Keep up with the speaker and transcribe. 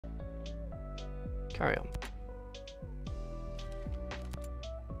carry on.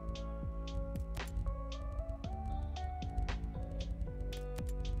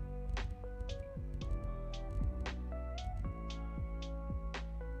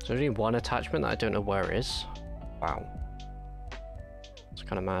 There's only one attachment that I don't know where it is. Wow. It's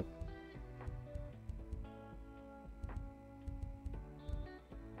kind of mad.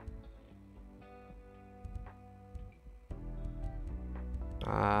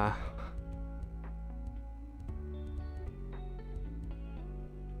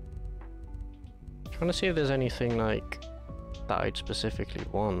 Trying to see if there's anything like that I'd specifically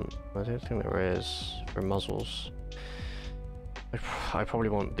want. I don't think there is for muzzles. I probably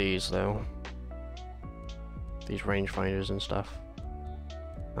want these though. These rangefinders and stuff.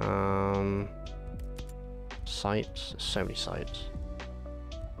 Sights. So many sights.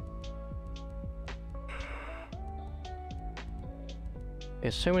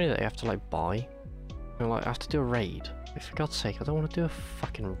 There's so many that you have to like buy. And like I have to do a raid. For God's sake, I don't want to do a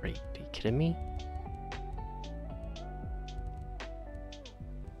fucking raid. Are you kidding me?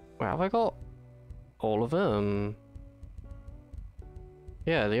 Wait, have I got all of them?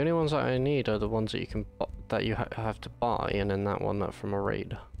 Yeah, the only ones that I need are the ones that you can have to buy, and then that one that from a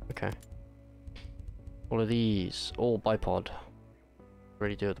raid. Okay. All of these, all bipod.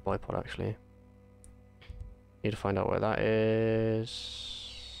 Really do with the bipod actually. Need to find out where that is.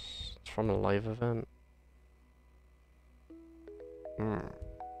 It's from a live event.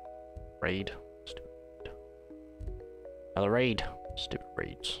 Raid. Stupid. Another raid. Stupid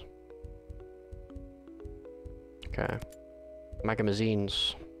raids. Okay.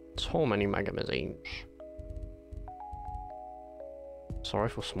 Magazines. So many magazines. Sorry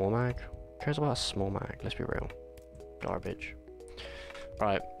for small mag. Who cares about a small mag? Let's be real. Garbage.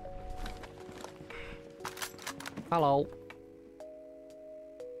 Right. Hello.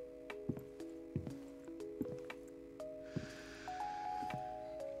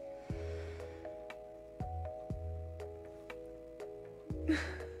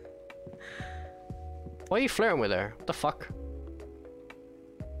 Why are you flirting with her? What the fuck?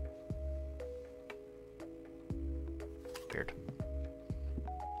 Weird.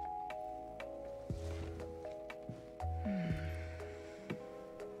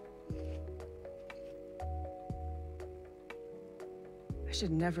 I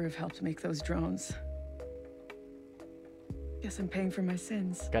should never have helped make those drones. Guess I'm paying for my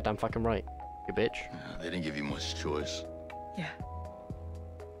sins. Goddamn fucking right, you bitch. Yeah, they didn't give you much choice. Yeah.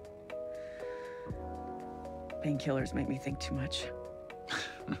 Painkillers make me think too much.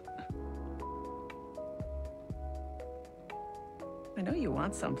 I know you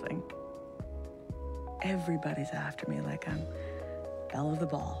want something. Everybody's after me like I'm belle of the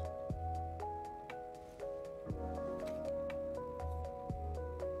ball.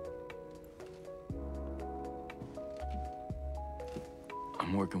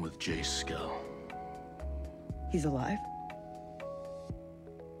 I'm working with Jay Skell. He's alive?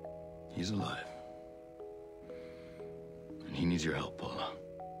 He's alive. And he needs your help, Paula.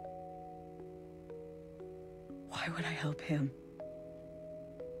 Why would I help him?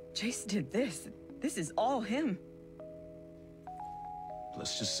 Jace did this. This is all him.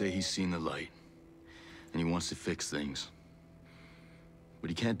 Let's just say he's seen the light, and he wants to fix things. But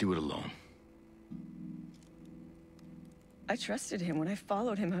he can't do it alone. I trusted him when I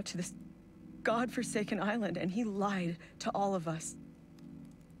followed him out to this godforsaken island, and he lied to all of us.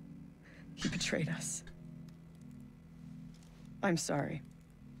 He betrayed us. I'm sorry.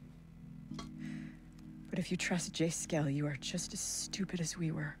 But if you trust Jay Skell, you are just as stupid as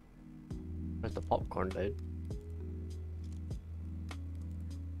we were. Where's the popcorn, dude?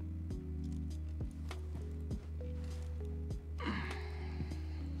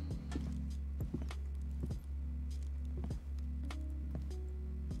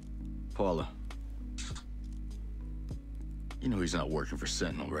 Paula. You know he's not working for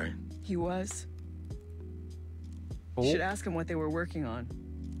Sentinel, right? He was. Oh. You should ask him what they were working on.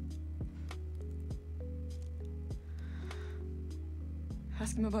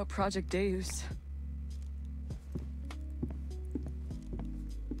 Ask him about Project Deus.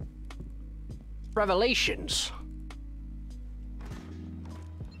 Revelations.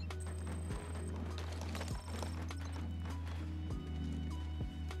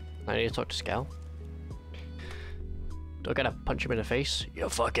 I need to talk to Skell. Do I gotta punch him in the face? You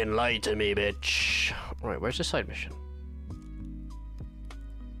fucking lied to me, bitch. Right, where's the side mission?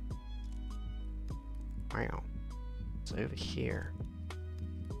 Wow. It's over here.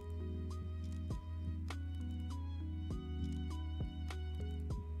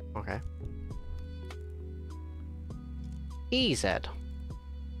 Okay.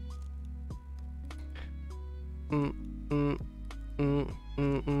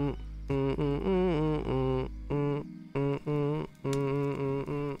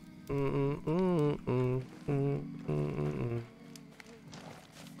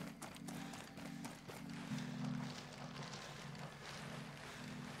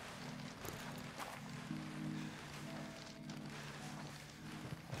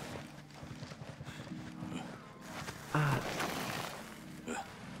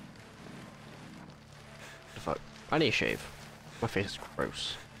 Fuck. I need a shave. My face is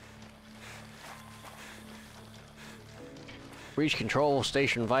gross. Reach control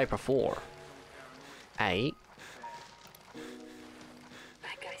station Viper 4. 8.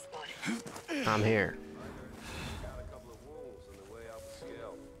 That guy spotted. I'm here. Got a couple of wolves on the way out the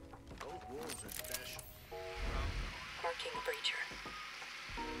scale. Those wolves are special. Marking a breacher.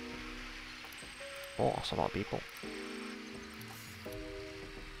 Oh, that's a lot of people.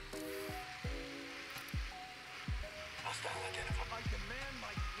 Hostile identified. I demand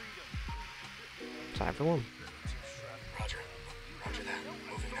my freedom. Is that everyone? Roger. Roger that.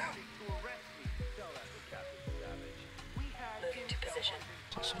 Moving now. Moving to position.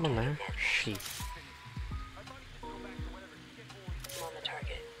 Is that someone there? She. I'm on the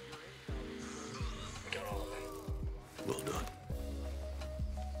target. We got all of them. Well done.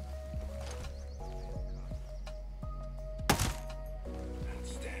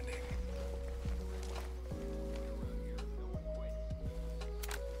 Outstanding.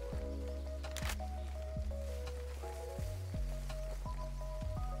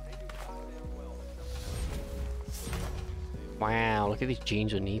 Wow, look at these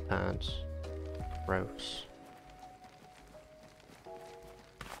jeans and knee pads. Gross.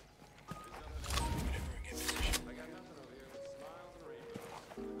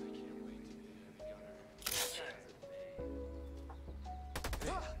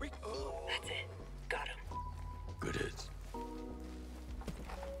 That's it. Got him. Good hits.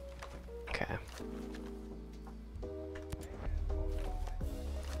 Okay.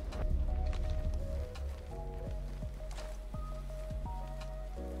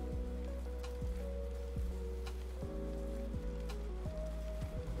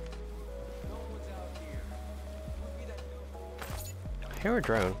 I hear a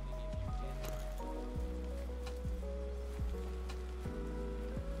drone.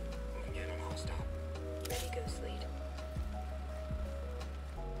 Moving in on hostile. Ready, ghost lead.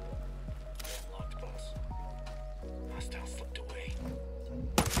 Locked, boss. Hostile slipped away.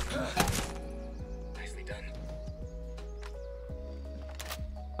 Nicely done.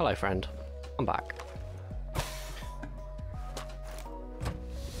 Hello, friend. I'm back.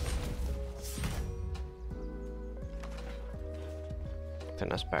 I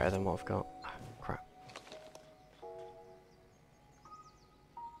think that's better than what I've got. Crap.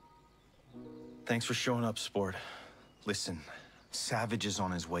 Thanks for showing up, Sport. Listen, Savage is on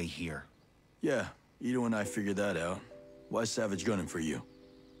his way here. Yeah, Ito and I figured that out. Why's Savage gunning for you?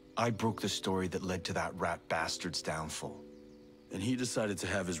 I broke the story that led to that rat bastard's downfall. And he decided to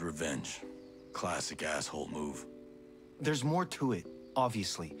have his revenge. Classic asshole move. There's more to it,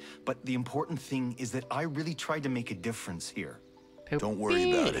 obviously, but the important thing is that I really tried to make a difference here. Don't worry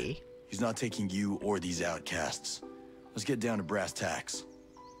about it. Really? He's not taking you or these outcasts. Let's get down to brass tacks.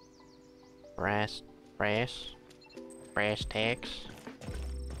 Brass tacks.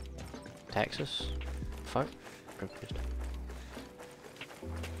 Texas? Fuck? Confused.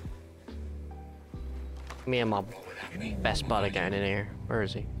 Me and my best bud are getting in here. Where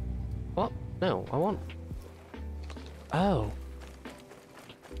is he? What? No, I want... Oh.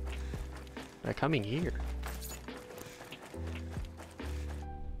 They're coming here.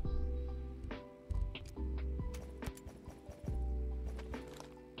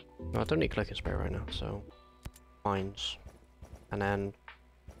 No, I don't need click and spray right now, so... Mines. And then...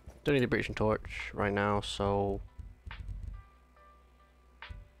 Don't need the breaching torch right now, so...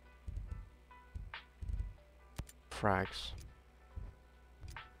 Frags.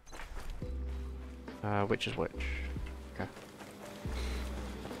 Which is which? Okay.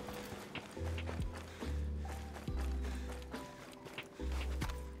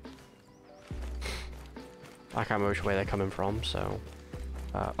 I can't remember which way they're coming from, so...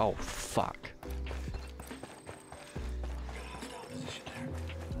 oh, fuck.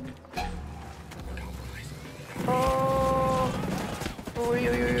 Oh! Oy, oy,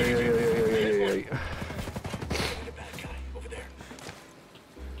 oy, oy, oy, oy, oy, oy, oy. The bad guy over there.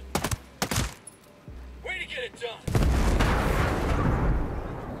 Way to get it done.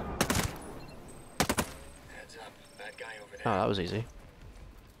 Heads up, bad guy over there. Oh, that was easy.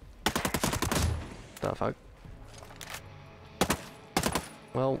 The fuck?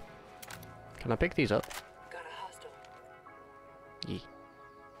 Well, can I pick these up? Got a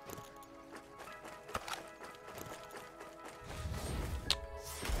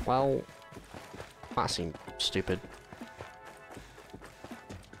Well, that seemed stupid.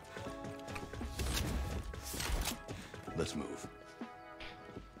 Let's move.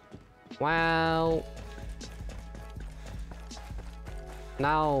 Well,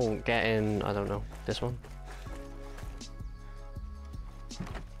 now getting, I don't know, this one.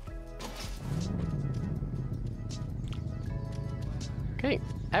 Okay,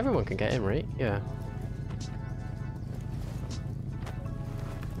 everyone can get in, right? Yeah.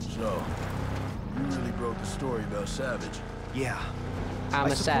 So, you really broke the story about Savage. Yeah. I'm I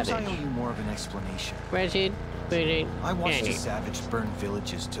a suppose savage. I owe you more of an explanation. Reggie, Reggie, I watched a savage burn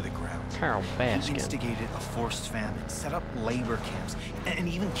villages to the ground. Carol He Baskin. instigated a forced famine, set up labor camps, and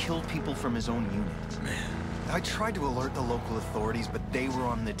even killed people from his own unit. Man, I tried to alert the local authorities, but they were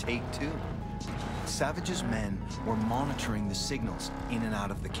on the take too. Savage's men were monitoring the signals in and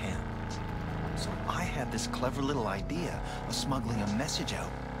out of the camp. So I had this clever little idea of smuggling a message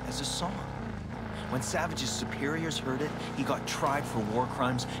out as a song. When Savage's superiors heard it, he got tried for war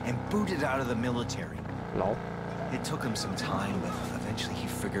crimes and booted out of the military. Lol. It took him some time, but eventually he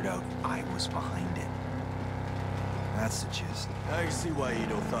figured out I was behind it. That's the gist. I can see why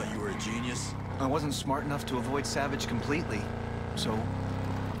Ito thought you were a genius. I wasn't smart enough to avoid Savage completely, so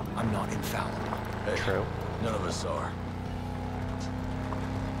I'm not infallible. Hey, True. none of us are.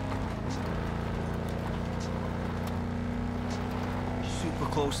 Super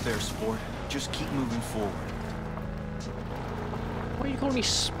close there, sport. Just keep moving forward. Why are you calling me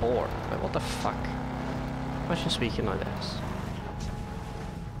sport? Like, what the fuck? Why is she speaking like this?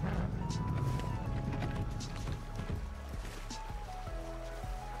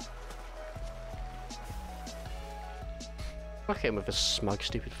 Fuck him with a smug,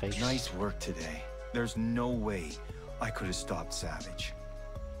 stupid face. Nice work today. There's no way I could have stopped Savage.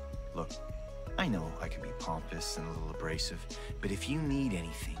 Look, I know I can be pompous and a little abrasive, but if you need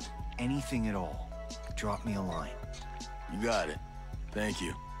anything, anything at all, drop me a line. You got it. Thank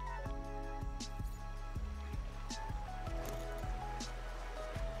you.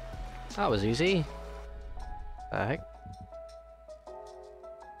 That was easy. The heck?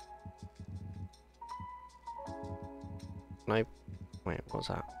 No. Wait, what's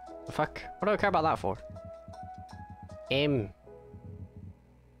that? The fuck? What do I care about that for?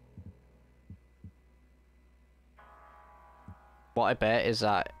 What I bet is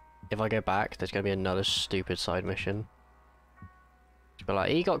that if I go back, there's gonna be another stupid side mission. But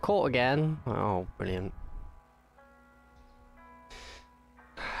like, he got caught again. Oh, brilliant.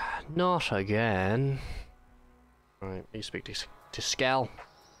 Not again. Right, you speak to Skell.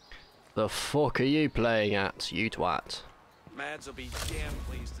 The fuck are you playing at, you twat? Mads will be damn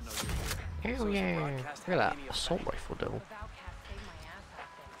pleased to know you're here. Hell yeah. Look at that assault rifle though.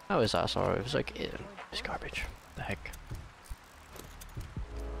 How is that? Sorry, it was like, it's garbage. The heck?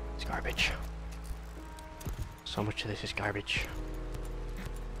 It's garbage. So much of this is garbage.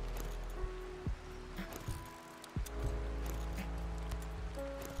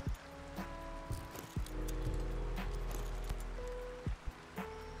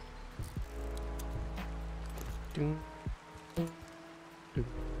 Ding. Ding.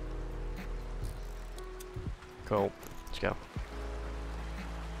 Cool. Let's go.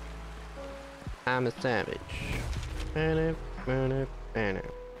 I'm a savage.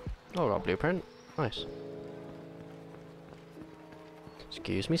 Oh, got a blueprint. Nice.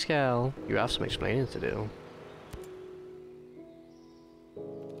 Excuse me, Skell. You have some explaining to do.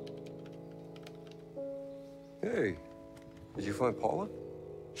 Hey, did you find Paula?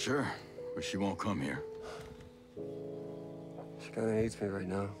 Sure, but she won't come here. She kinda hates me right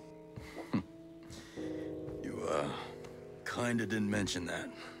now. You, kinda didn't mention that.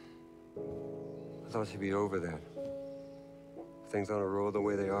 I thought she'd be over that. Things on a road the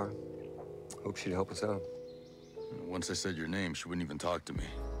way they are. Hope she'd help us out. Once I said your name, she wouldn't even talk to me.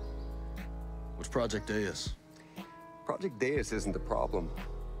 What's Project Deus? Project Deus isn't the problem.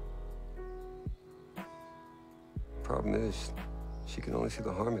 Problem is, she can only see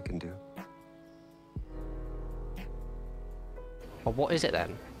the harm it can do. Well, what is it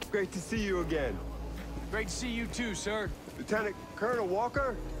then? Great to see you again. Great to see you too, sir. Lieutenant Colonel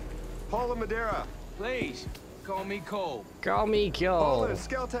Walker, Paula Madeira. Please, call me Cole. Call me Paula Gil. is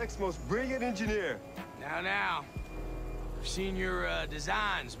Skeltech's most brilliant engineer. Now. I've seen your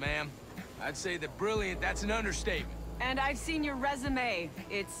designs, ma'am. I'd say that brilliant, that's an understatement. And I've seen your resume.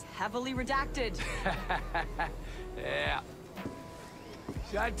 It's heavily redacted. Yeah.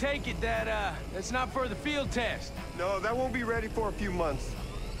 So I take it that, that's not for the field test. No, that won't be ready for a few months.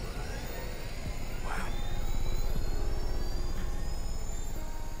 Wow.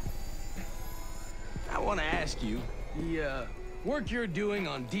 I want to ask you, the Work you're doing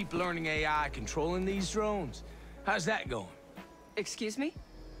on deep learning AI controlling these drones. How's that going? Excuse me?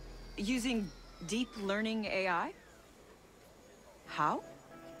 Using deep learning AI? How?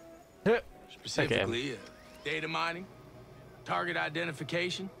 Specifically, data mining, target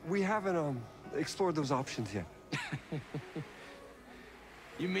identification. We haven't, explored those options yet.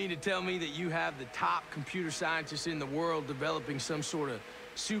 You mean to tell me that you have the top computer scientists in the world developing some sort of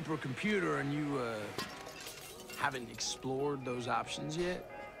supercomputer and you, haven't explored those options yet?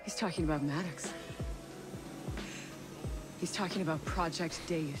 He's talking about Maddox. He's talking about Project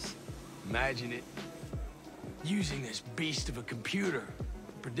Deus. Imagine it. Using this beast of a computer,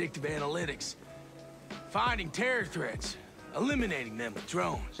 predictive analytics, finding terror threats, eliminating them with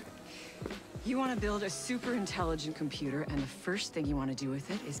drones. You want to build a super intelligent computer, and the first thing you want to do with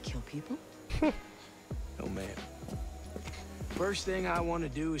it is kill people? Oh, man. First thing I want to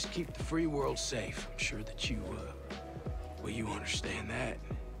do is keep the free world safe. I'm sure that you, well, you understand that.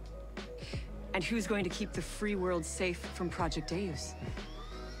 And who's going to keep the free world safe from Project Deus?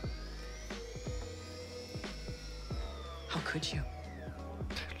 How could you?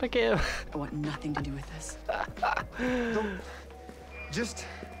 Look at him. I want nothing to do with this. Just...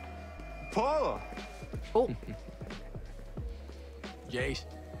 Paula! Oh. Jace,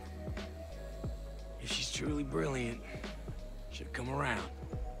 if she's truly brilliant, she'll come around.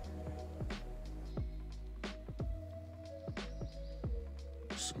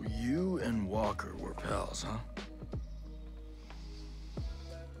 So you and Walker were pals, huh?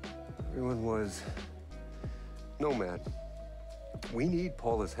 Everyone was... Nomad. We need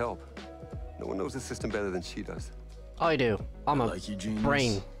Paula's help. No one knows the system better than she does. I do. I'm a like you, genius.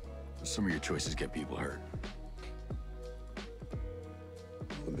 brain. Some of your choices get people hurt.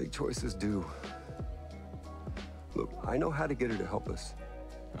 The big choices do. Look, I know how to get her to help us.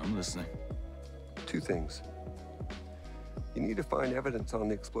 I'm listening. 2 things. You need to find evidence on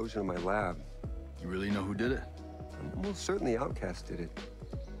the explosion in my lab. You really know who did it? Almost certainly Outcast did it.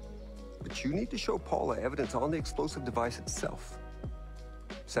 But you need to show Paula evidence on the explosive device itself.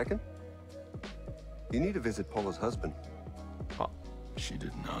 Second, you need to visit Paula's husband. She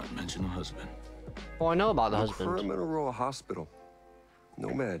did not mention a husband. Oh, I know about the Look for him husband. in Aurora Hospital.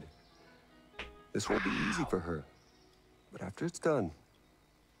 Nomad. This won't be easy for her. But after it's done,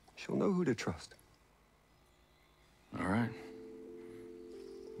 she'll know who to trust. All right.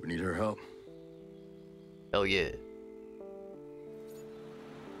 We need her help. Hell yeah.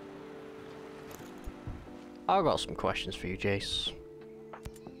 I've got some questions for you, Jace.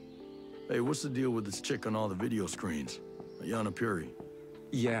 Hey, what's the deal with this chick on all the video screens? Ayana Puri.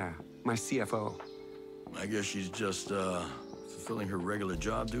 Yeah, my CFO. I guess she's just, fulfilling her regular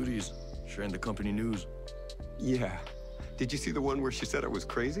job duties, sharing the company news. Yeah. Did you see the one where she said I was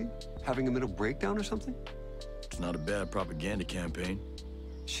crazy? Having a mental breakdown or something? It's not a bad propaganda campaign.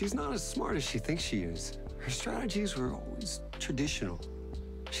 She's not as smart as she thinks she is. Her strategies were always traditional.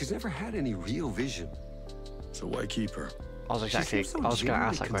 She's never had any real vision. So why keep her? I was She seems so going to ask that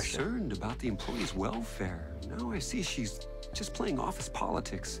genuinely question. concerned about the employees' welfare. Now I see she's just playing office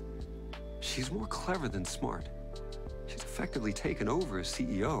politics. She's more clever than smart. She's effectively taken over as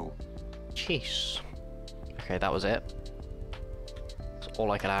CEO. Jeez. Okay, that was it. That's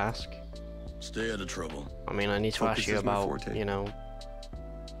all I could ask. Stay out of trouble. I mean, I need to Focus ask you is my about, forte. you know,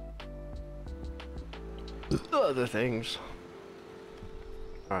 other things.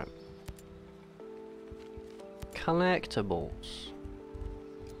 Alright. Collectibles.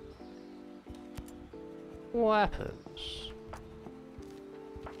 Weapons.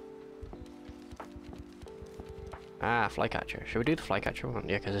 Ah, flycatcher. Should we do the flycatcher one?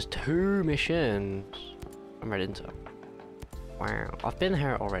 Yeah, because there's 2 missions. I'm right into it. Wow, I've been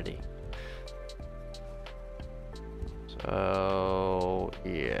here already. So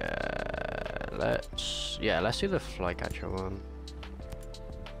yeah, let's do the flycatcher one.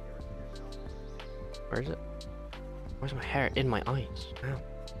 Where is it? Where's my hair? In my eyes. Ow.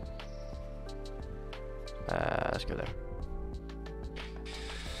 Let's go there.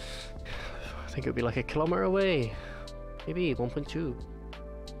 I think it would be like a kilometer away. Maybe 1.2.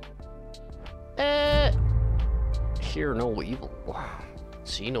 Hear no evil.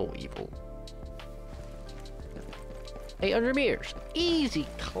 See no evil. 800 meters. Easy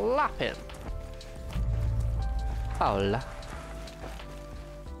clapping. Paula.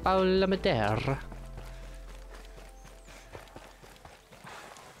 Paula Madera.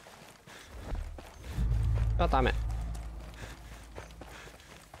 God damn it.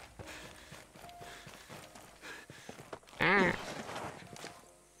 Ah.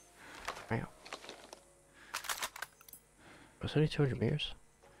 Wow. Was only 200 meters?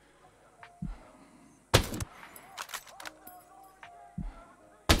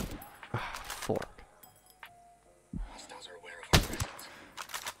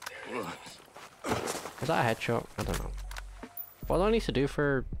 Is that a headshot? I don't know. What do I need to do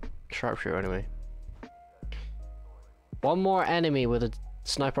for sharpshooter anyway? One more enemy with a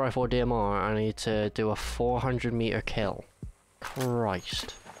sniper rifle or DMR, I need to do a 400-meter kill.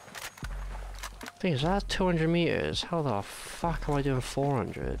 Christ. Thing is, that's 200 meters. How the fuck am I doing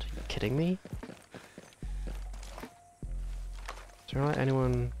 400? Are you kidding me? Is there like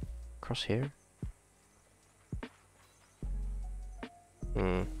anyone across here?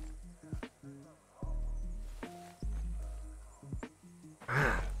 Hmm.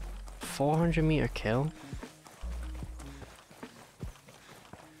 400-meter kill?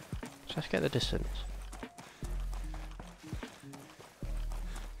 So let's get the distance.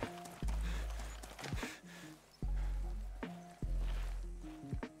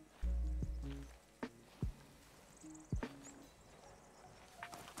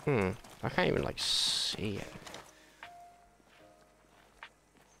 I can't even like see it.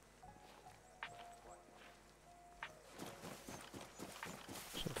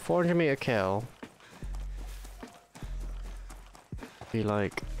 So 400-meter kill be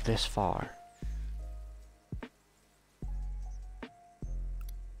like this far.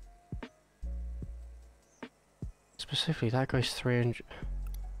 Specifically, that goes 300.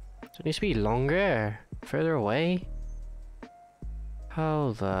 So it needs to be longer, further away.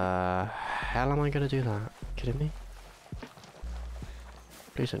 How the hell am I gonna do that? Kidding me?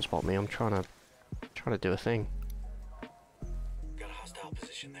 Please don't spot me. I'm trying to do a thing. Got a hostile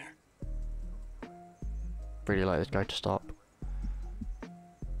position there. Really like this guy to stop.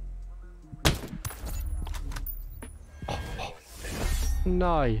 Oh.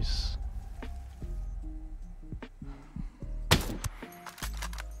 Nice.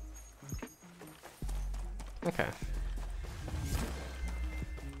 Okay.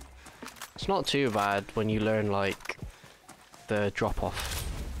 It's not too bad when you learn like the drop off.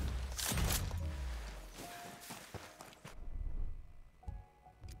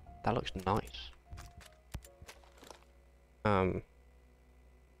 That looks nice.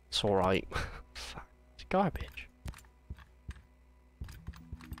 It's alright. Fuck, it's garbage.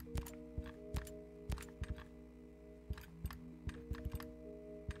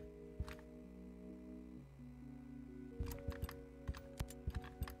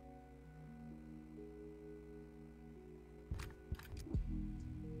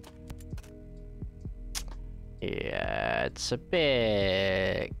 Yeah, it's a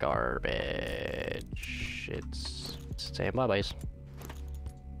bit garbage. It's saying bye-byes.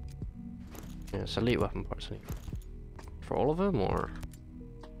 Yeah, it's elite weapon parts. For all of them, or?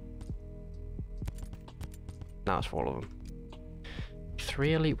 No, it's for all of them.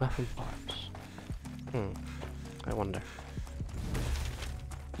 3 elite weapon parts. I wonder.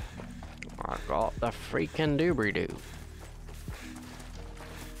 I got the freaking doobly-doo.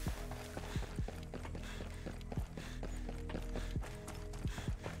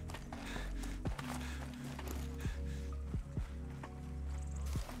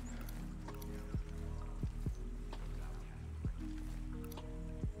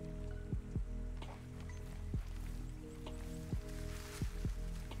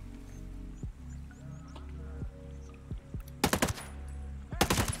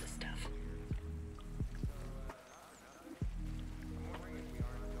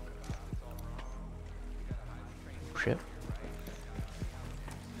 Shit.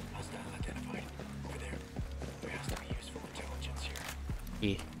 Hostile identified. Over there. There has to be useful intelligence here.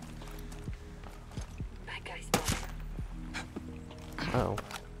 Yeah. That guy's spotted. Oh.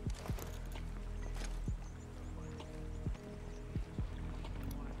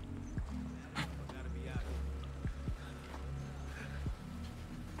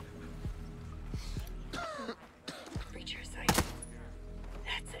 Reach your sight.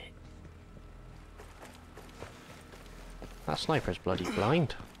 That's it. That sniper's bloody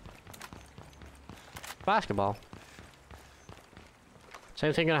blind. Basketball.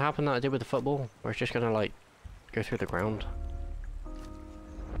 Same thing gonna happen that I did with the football, where it's just gonna like go through the ground.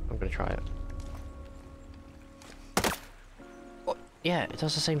 I'm gonna try it. Oh, yeah, it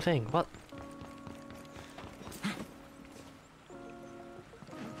does the same thing. What?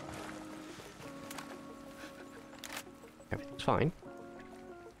 Everything's fine.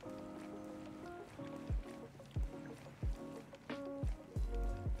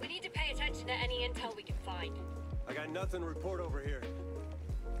 We need to pay attention to any intel we can find. I got nothing to report over here.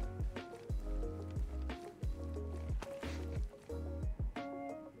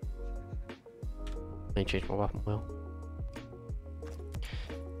 Let me change my weapon wheel.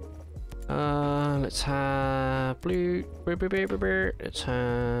 Let's have blue. Let's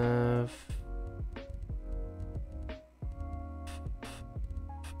have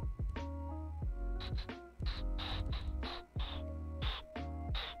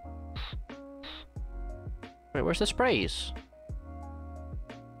Wait, where's the sprays?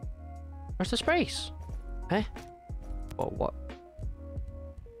 Where's the sprays? Eh? Whoa, what?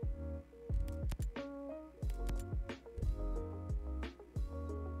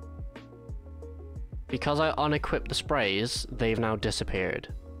 Because I unequipped the sprays, they've now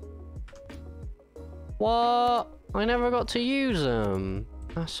disappeared. What? I never got to use them.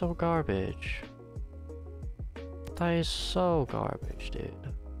 That's so garbage. That is so garbage, dude.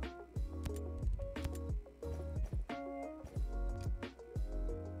 I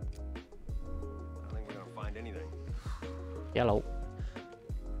don't think we're gonna find anything. Yellow.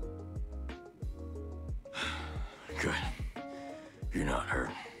 Good. You're not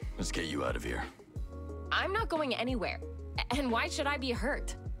hurt. Let's get you out of here. I'm not going anywhere. And why should I be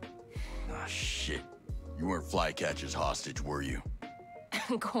hurt? Ah, shit. You weren't Flycatcher's hostage, were you?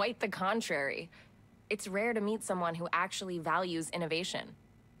 Quite the contrary. It's rare to meet someone who actually values innovation.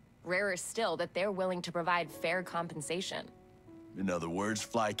 Rarer still that they're willing to provide fair compensation. In other words,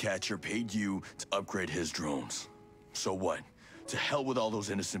 Flycatcher paid you to upgrade his drones. So what? To hell with all those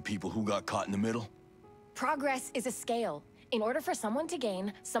innocent people who got caught in the middle? Progress is a scale. In order for someone to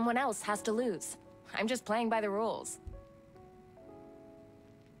gain, someone else has to lose. I'm just playing by the rules.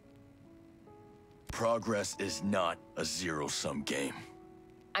 Progress is not a zero-sum game.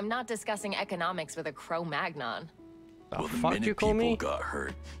 I'm not discussing economics with a Cro-Magnon. Well, the fuck minute you call people me? got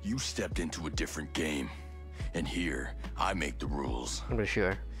hurt, you stepped into a different game. And here, I make the rules. I'm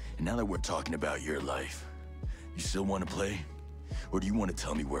sure. And now that we're talking about your life, you still want to play? Or do you want to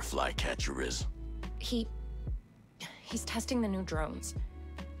tell me where Flycatcher is? He's testing the new drones.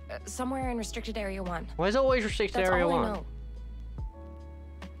 Somewhere in Restricted Area 1. Why is it always restricted That's area all I 1? know.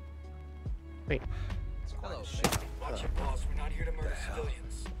 Wait. Hello, watch it, boss. We're not here to murder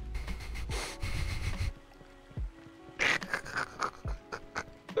civilians.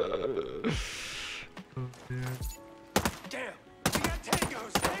 Damn! We got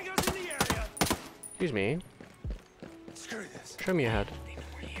tangos! Tangos in the area! Excuse me. Screw this. Show me your head.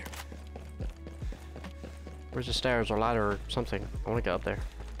 We're here. Where's the stairs or ladder or something? I want to get up there.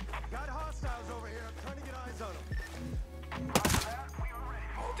 Got hostiles over here. I'm trying to get eyes on them.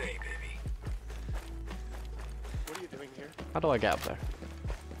 All day, baby. What are you doing here? How do I get up there?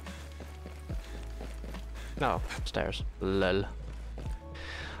 No, stairs. Lol.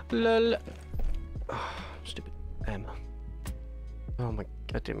 Lol. Stupid M. Oh my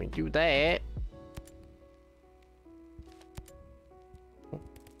god, didn't mean to do that. There's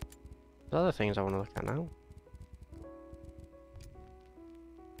other things I want to look at now.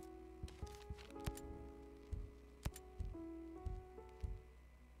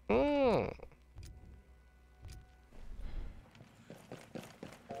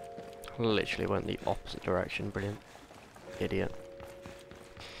 Literally went the opposite direction. Brilliant. Idiot.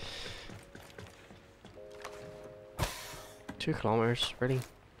 2 kilometers, really?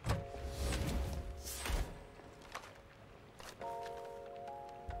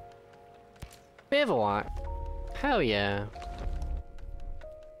 Bivouac? Hell yeah.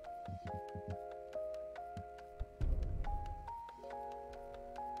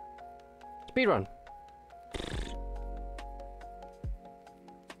 Speedrun.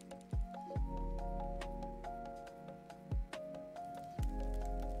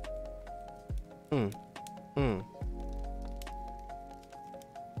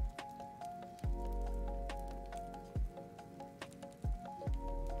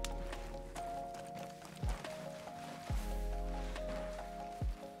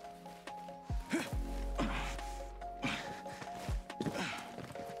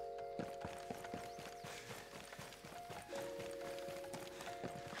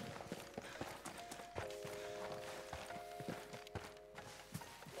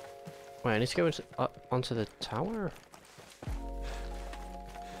 Wait, I need to go into, onto the tower?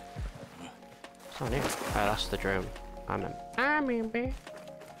 It's not here. Oh, that's the drone. I'm in B.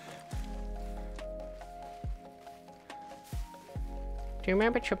 Do you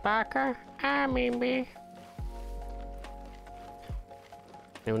remember Chewbacca? I'm in B.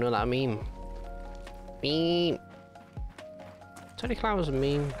 You know that meme? Meme. Tony Clown was a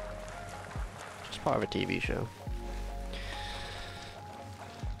meme. Just part of a TV show.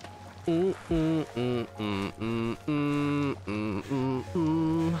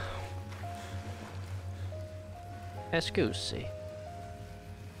 Excuse.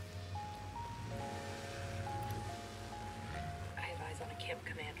 I have eyes on a camp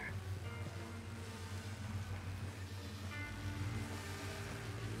commander.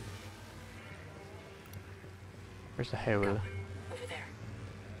 Where's the hole? Over there.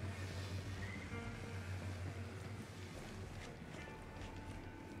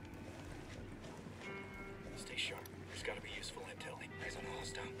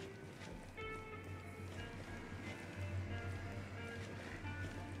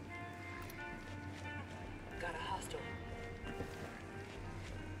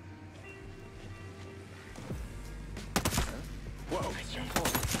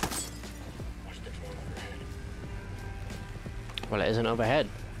 Well, it isn't overhead.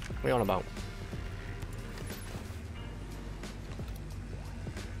 What are you on about?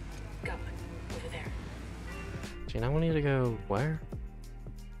 Go. Over there. See, now we need to go where?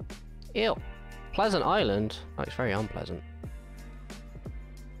 Ew. Pleasant Island? Oh, it's very unpleasant.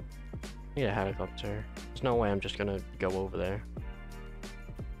 Need a helicopter. There's no way I'm just gonna go over there.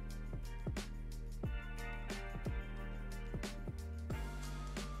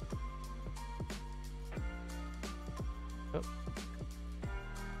 Oh.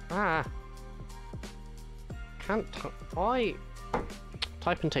 Ah! Can't why?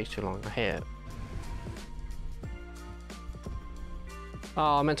 Typing takes too long. I hate it.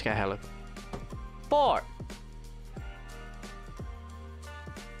 Oh, I meant to get a helicopter. 4!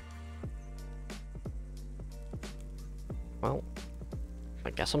 Well,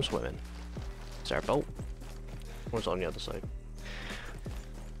 I guess I'm swimming. Is there a boat? What's on the other side?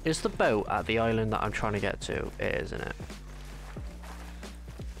 Is the boat at the island that I'm trying to get to? It is, isn't it?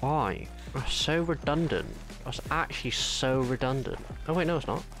 Why? That's so redundant. That's actually so redundant. Oh wait, no it's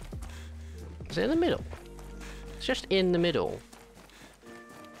not. Is it in the middle? It's just in the middle.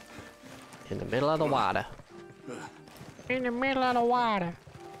 In the middle of the water. In the middle of the water.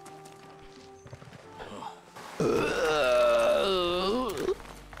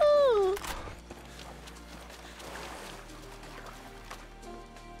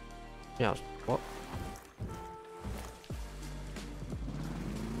 Yeah, what?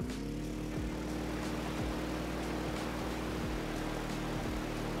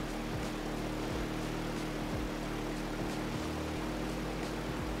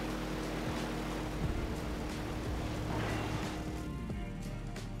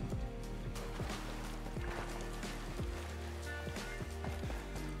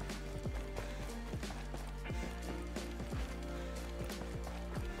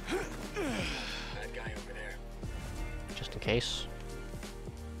 That guy over there. Just in case.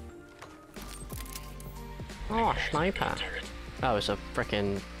 Oh, sniper. Oh, it's a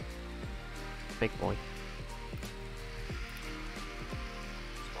frickin' big boy.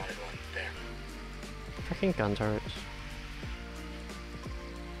 Spotted one. There. Frickin' gun turrets.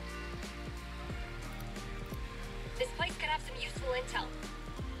 This place could have some useful intel.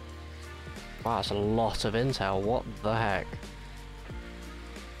 Wow, that's a lot of intel. What the heck?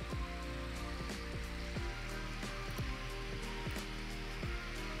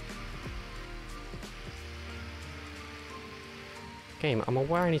 Game, I'm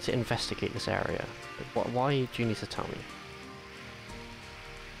aware I need to investigate this area. But why do you need to tell me?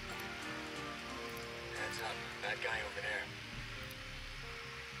 Heads up. That guy over there.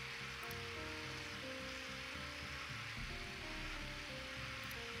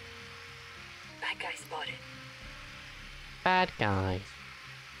 Bad guy spotted. Bad guy.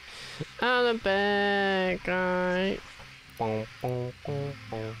 I'm the bad guy. Boom, boom, boom,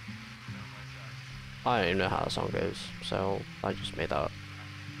 boom. I don't even know how the song goes, so I just made that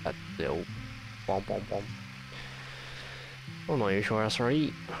little bomb bomb bomb. I'm not even sure that's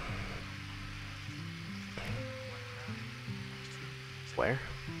right. Where?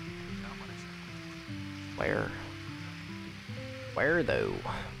 Where though?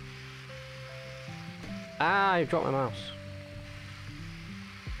 Ah, I dropped my mouse.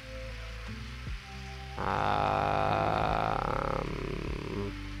 Let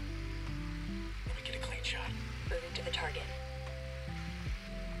me get a clean shot. Moving to the target.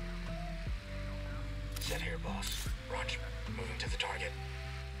 Set here, boss. Roger. Moving to the target.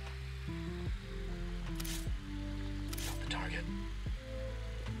 Got the target.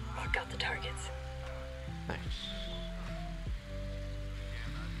 Got the targets. Nice.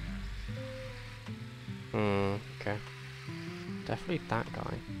 Okay. Definitely that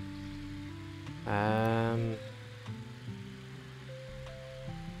guy.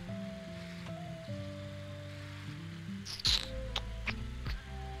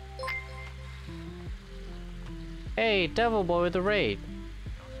 Hey, Devil Boy with the raid.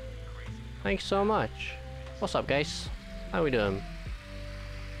 Thanks so much. What's up, guys? How we doing?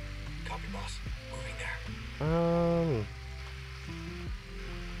 Copy, boss. Moving there.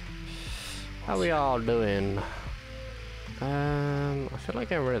 How we all doing? I feel like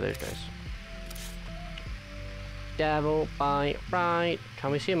getting rid of those guys. Devil Boy, right?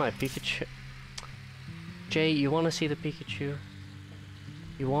 Can we see my Pikachu? Jay, you want to see the Pikachu?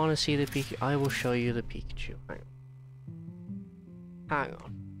 You want to see the Pikachu? I will show you the Pikachu. Hang on. Hang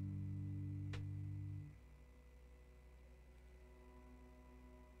on.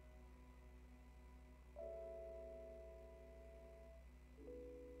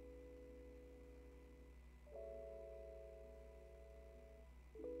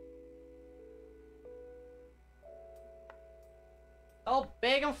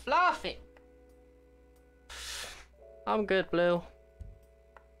 Big and fluffy. I'm good, Blue.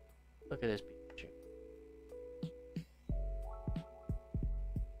 Look at this Pikachu.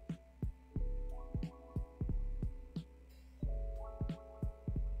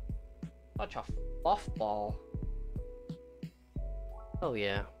 Such a fluff ball. Oh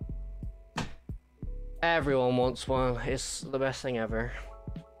yeah. Everyone wants one. It's the best thing ever.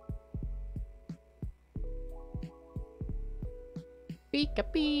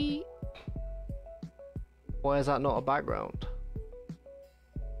 Pika-pee. Why is that not a background?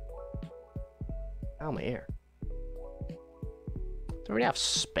 Ow, my ear. Don't really have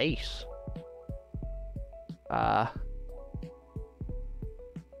space.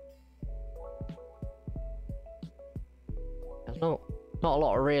 There's not a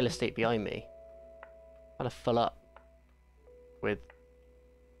lot of real estate behind me. Kind of fill up with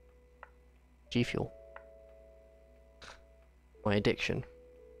G Fuel. My addiction.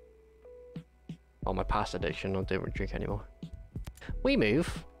 Oh, my past addiction. I don't drink anymore. We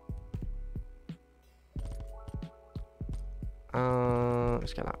move.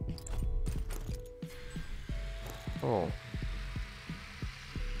 Let's get that. Oh.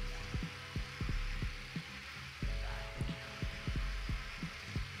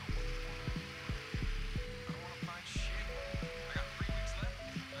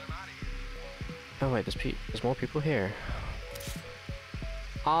 Oh wait, there's more people here.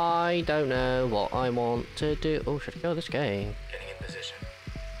 I don't know what I want to do. Oh, should I go this game? Getting in position.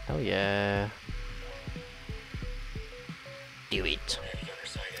 Oh yeah. Do it.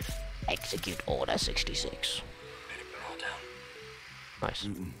 Execute Order 66. Nice.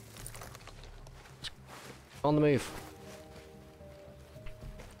 On the move.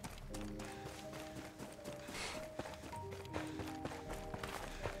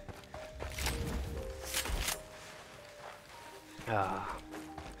 Ah.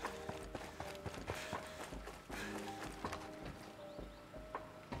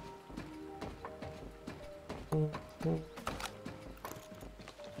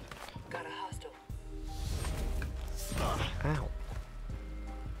 Got a hostile. Ow.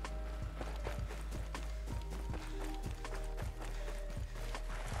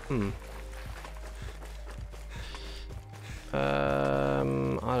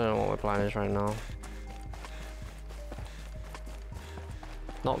 I don't know what my plan is right now.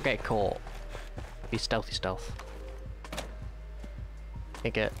 Not get caught. Be stealthy stealth.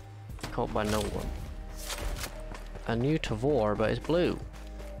 Can't get caught by no one. A new Tavor, but it's blue.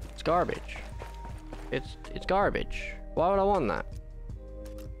 It's garbage. It's garbage. Why would I want that?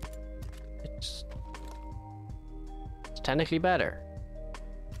 It's technically better.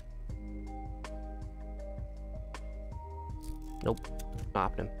 Nope. Not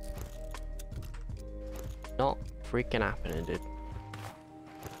happening. Not freaking happening, dude.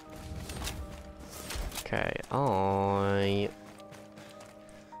 Okay, I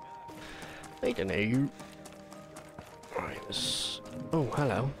don't know. Right, this. Oh,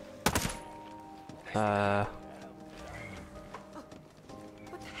 hello.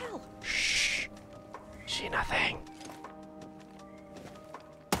 What the hell? Shh. See nothing.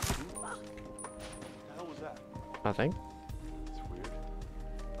 What the hell was that? Nothing. It's weird.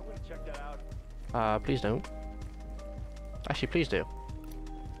 I'm gonna check that out. Please don't. Actually, please do.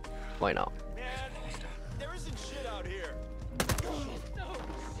 Why not? Man, there isn't shit out here.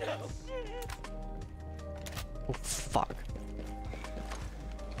 Oh, fuck.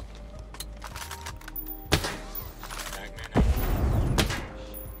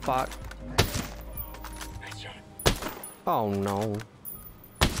 Fuck. Nice shot. Oh no.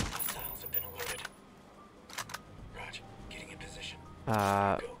 Hostiles have been alerted. Raj, getting in position.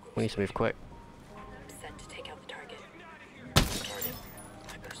 We need to move quick. Set to take out the target. Target.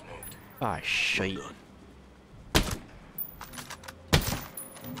 Sniper's moved. Ah, shit.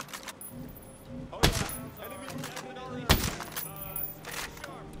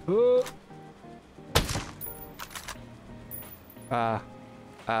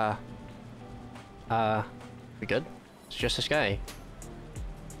 We good? It's just this guy.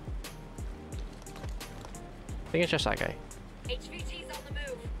 I think it's just that guy. HVT's on the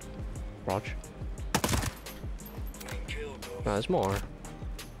move. Rog. Clean kill, Ghost. No, there's more.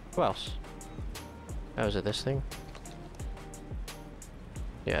 Who else? Oh, is it this thing?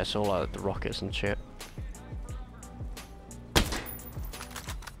 Yeah, it's all like the rockets and shit.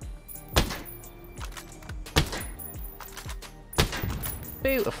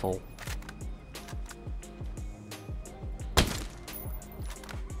 Beautiful.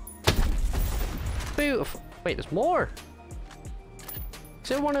 Beautiful. Wait, there's more.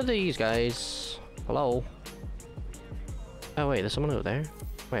 Is it one of these guys? Hello. Oh wait, there's someone over there.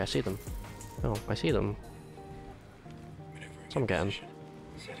 Wait, I see them. Oh, I see them. So I'm getting.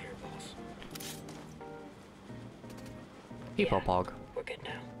 Sit here, boss. People pog. We're good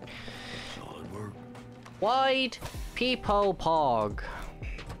now. Solid work. Wide people pog.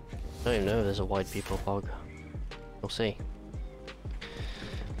 I don't even know if there's a wide people pog. We'll see.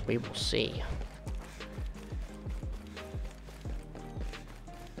 We will see.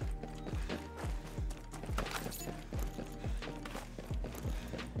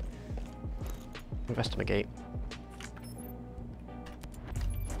 Investigate.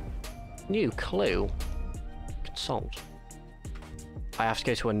 New clue. Consult. I have to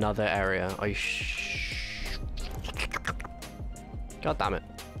go to another area. Are you God damn it.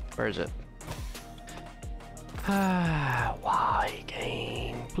 Where is it? Ah, why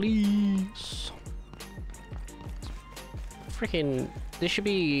game, please? Freaking, this should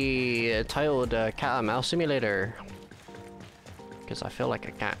be titled Cat and Mouse Simulator. Because I feel like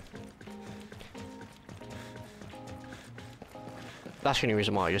a cat. That's the only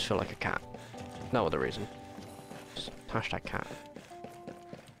reason why I just feel like a cat. No other reason. Just hashtag cat.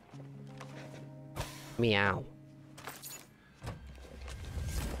 Meow.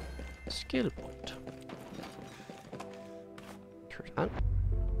 Skill point.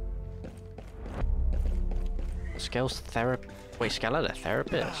 Skills therapy. Wait, Skell had a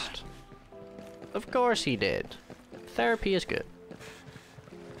therapist? Of course he did. Therapy is good.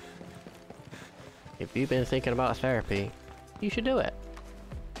 If you've been thinking about therapy, you should do it.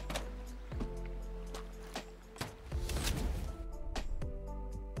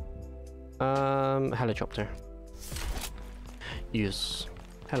 Helicopter. Use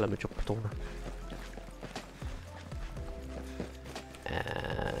helicopter.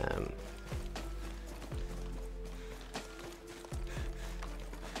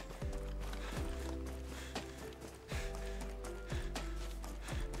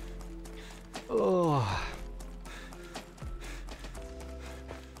 Oh.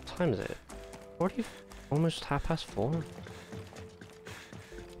 What time is it? 40? Almost 4:30.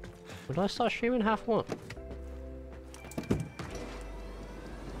 Would I start streaming 1:30?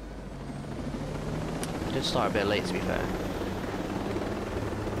 I did start a bit late, to be fair.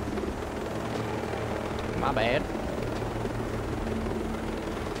 My bad.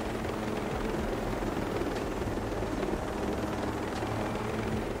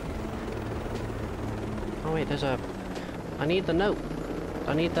 Oh wait, there's a... I need the note.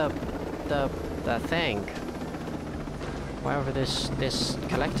 I need the thing. Wherever this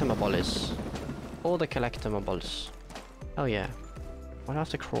collectible is. All the collectibles. Oh yeah. Why do I have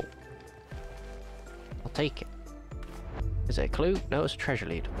to crawl? I'll take it. Is it a clue? No, it's a treasure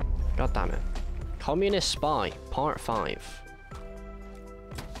lead. God damn it. Communist Spy, Part 5.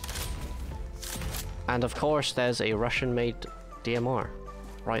 And of course there's a Russian-made DMR.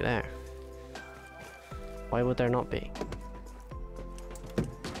 Right there. Why would there not be?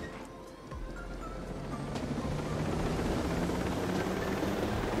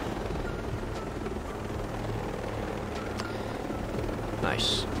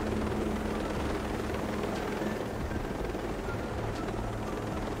 Nice.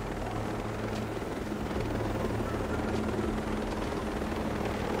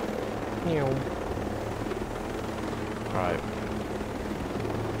 Right.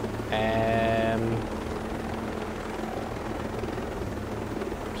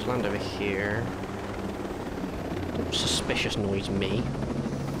 Let's land over here. Suspicious noise, me.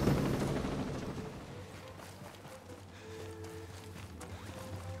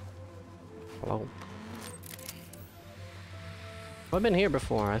 Hello. I've been here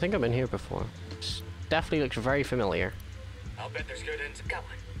before. I think I've been here before. This definitely looks very familiar. I'll bet there's good ends. Got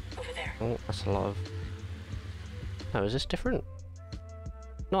one. Over there. Oh, that's a lot of... Oh, is this different?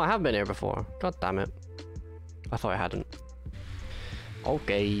 No, I have been here before. God damn it. I thought I hadn't.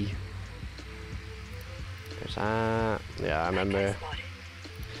 Okay. There's that. Yeah, I remember.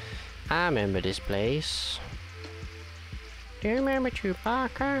 I remember this place. Do you remember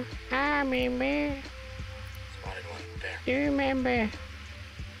Chewbacca? I remember. Spotted one there. Do you remember?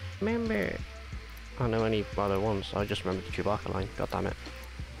 Remember? I don't know any other ones. I just remember the Chewbacca line. God damn it.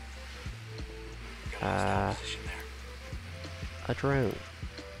 A drone.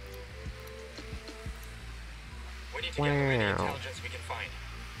 We need to get any intelligence we can find.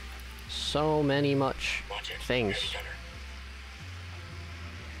 So many things.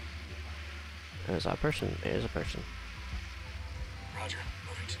 Is that a person? It is a person. Roger.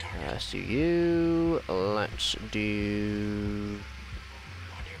 Moving to target. Let's do you. Let's do...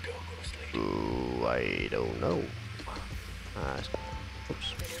 On your go, Ghostly. Ooh, I don't know.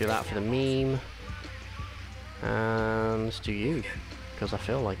 Oops. Do that for the meme. And let's do you, because I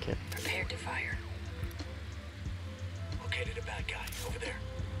feel like it. Prepared to fire. Located a bad guy over there.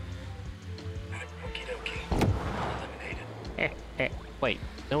 Okie dokie. Eliminated. Wait,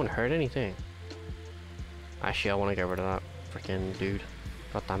 no one heard anything. Actually, I want to get rid of that freaking dude.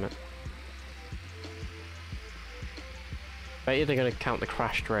 God damn it. Bet you they're gonna count the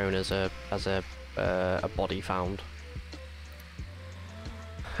crash drone as a body found.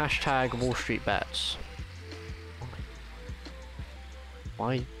 Hashtag Wall Street Bets.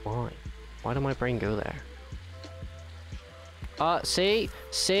 Why? Why did my brain go there? See?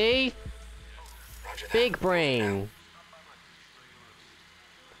 Big brain.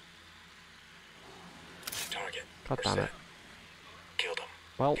 Target. God damn it. Killed him.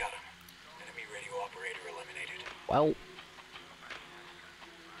 Well. Got him. Enemy radio operator eliminated. Well.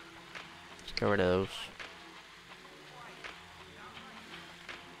 Let's get rid of those.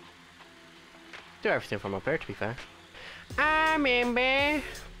 Do everything from up there, to be fair. I remember.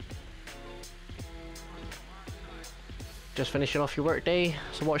 Just finishing off your work day,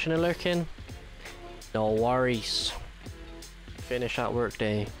 so watching and lurking. No worries. Finish that work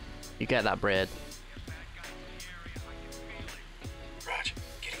day. You get that bread. Raj,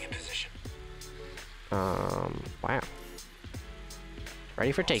 getting in position. Wow.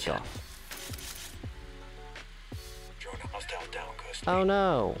 Ready for takeoff. Drone hostile down, Ghost. Oh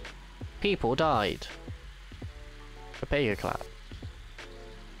no. People died. Prepare your clap.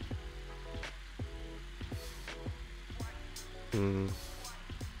 I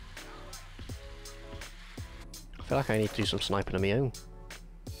feel like I need to do some sniping of my own.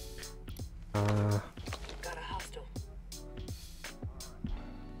 Got a hostile.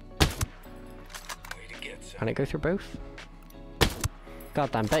 Way to get some. Can it go through both?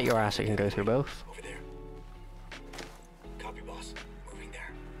 Goddamn, bet your ass it can go through both. Over there. Copy, boss. Moving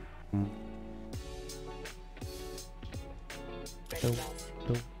there. Ready, boss.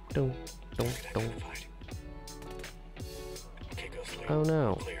 Don't. Identified. Okay, Ghost Lady. Oh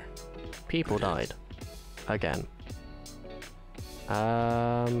no. Clear. People died. Again.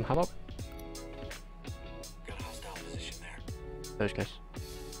 How about Got a hostile position there. those guys?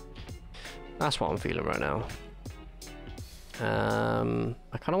 That's what I'm feeling right now.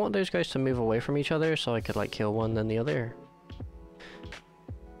 I kind of want those guys to move away from each other so I could like kill one then the other.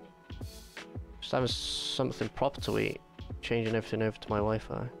 Just having something proper to eat. Changing everything over to my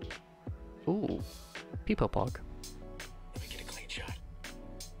Wi-Fi. Ooh, people pog. Let me get a clean shot.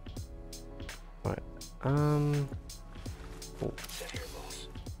 Right. Oh. Set here, boss.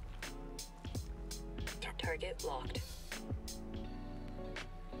 Target locked.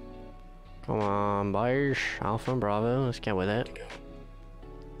 Come on, boys. Alpha and Bravo. Let's get with it. To go.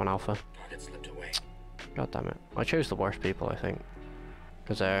 One Alpha. Target slipped away. God damn it. I chose the worst people, I think.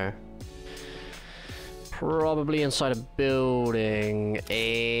 Because they're probably inside a building.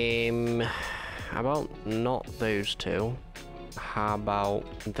 How about not those two? How about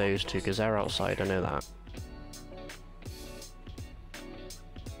those two? Because they're outside, I know that.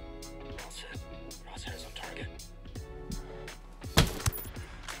 All set. Crosshairs on target.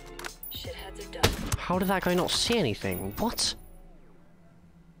 Shitheads are done. How did that guy not see anything? What?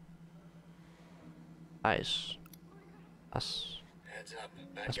 That's Heads up.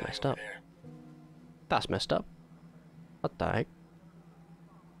 Bad That's guy messed over up. there. That's messed up. What the heck?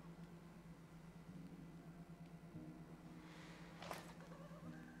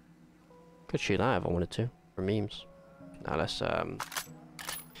 Could shoot that if I wanted to, for memes. Now let's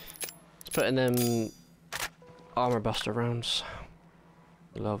put in them armor buster rounds.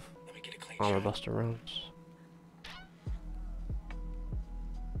 Love Let me get a clean armor shot. buster rounds.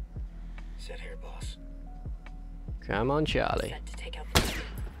 Set here, boss. Come on, Charlie. Set to take out the target.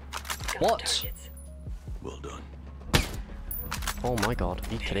 Got What? targets. Well done. Oh my god,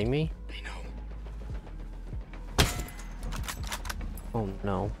 are you kidding me? They know. Oh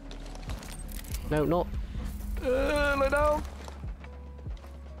no. No, not. Lay down.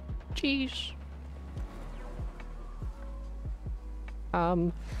 Jeez. There's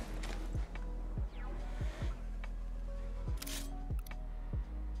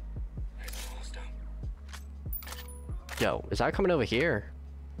a hostile. Yo, is that coming over here?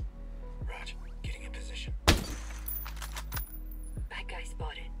 Raj, getting in position. Bad guy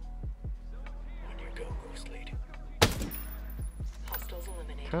spotted. On your go, Ghost Lead. Hostiles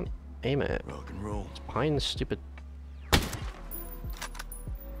eliminated. Can't aim it. Rock and roll. Behind the stupid.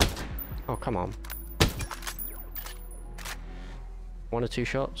 Oh, come on. 1 or 2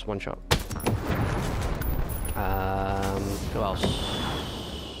 shots? 1 shot. Who else?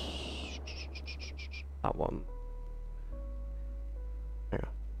 That one. There.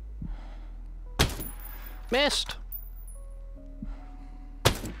 Missed!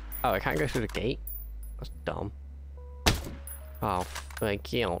 Oh, I can't go through the gate? That's dumb. Oh, for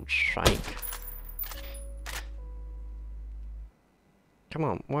God's sake. Come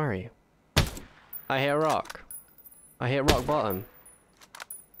on, where are you? I hit a rock. I hit rock bottom.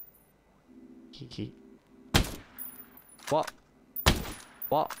 Kiki. What?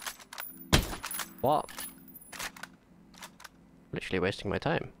 What? What? Literally wasting my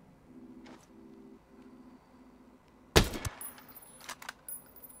time.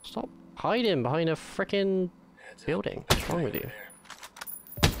 Stop hiding behind a frickin' building. What's wrong with you?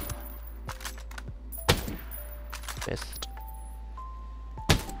 Missed.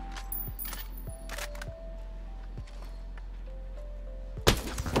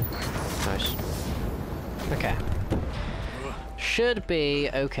 Nice. Okay. Should be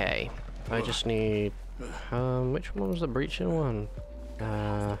okay. I just need... which one was the breaching one?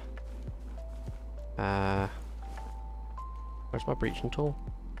 Where's my breaching tool?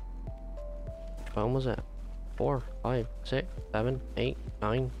 Which button was it? 4, 5, 6, 7, 8,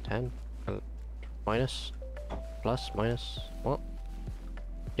 9, 10. Minus. Plus, minus. What?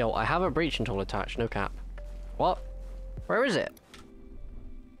 Yo, I have a breaching tool attached, no cap. What? Where is it?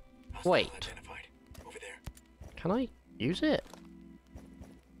 Wait. Over there. Can I use it?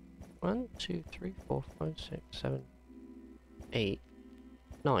 1, 2, 3, 4, 5, 6, 7, 8,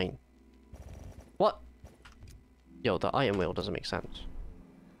 9. What? Yo, the item wheel doesn't make sense.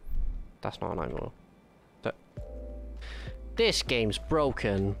 That's not an item wheel. This game's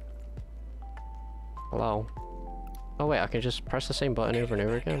broken. Hello? Oh wait, I can just press the same button over and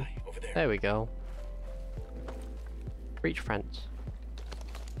over again. There we go. Reach friends.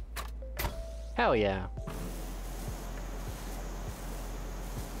 Hell yeah.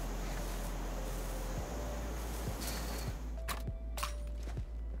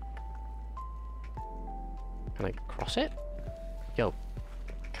 Can I cross it? Yo,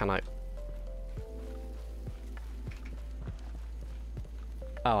 can I?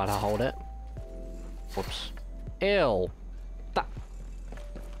 Oh, I'll hold it. Whoops. Ew. That.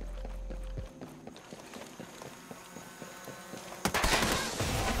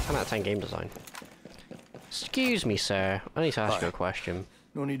 10 out of 10 game design. Excuse me, sir. I need to ask you a question.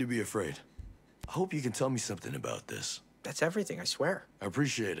 No need to be afraid. I hope you can tell me something about this. That's everything, I swear. I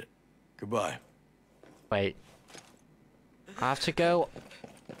appreciate it. Goodbye. Wait. I have to go.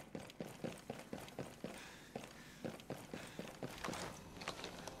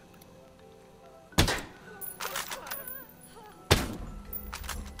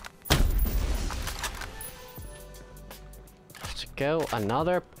 Go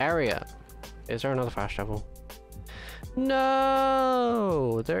another area. Is there another fast travel?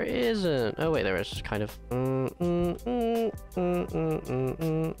 No, there isn't. Oh wait, there is kind of.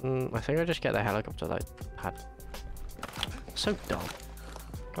 I think I just get the helicopter that I had. So dumb.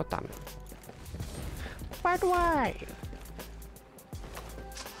 God damn it. Where do I?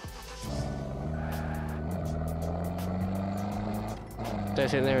 Do you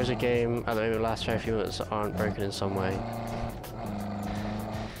think there is a game at the last few minutes that aren't broken in some way?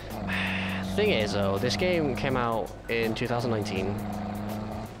 Thing is though, this game came out in 2019,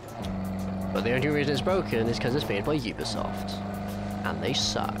 but the only reason it's broken is because it's made by Ubisoft, and they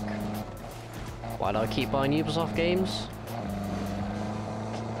suck. Why do I keep buying Ubisoft games?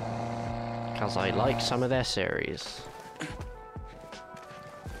 Because I like some of their series.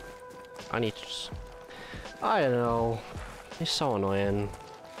 I need to just... I don't know. It's so annoying.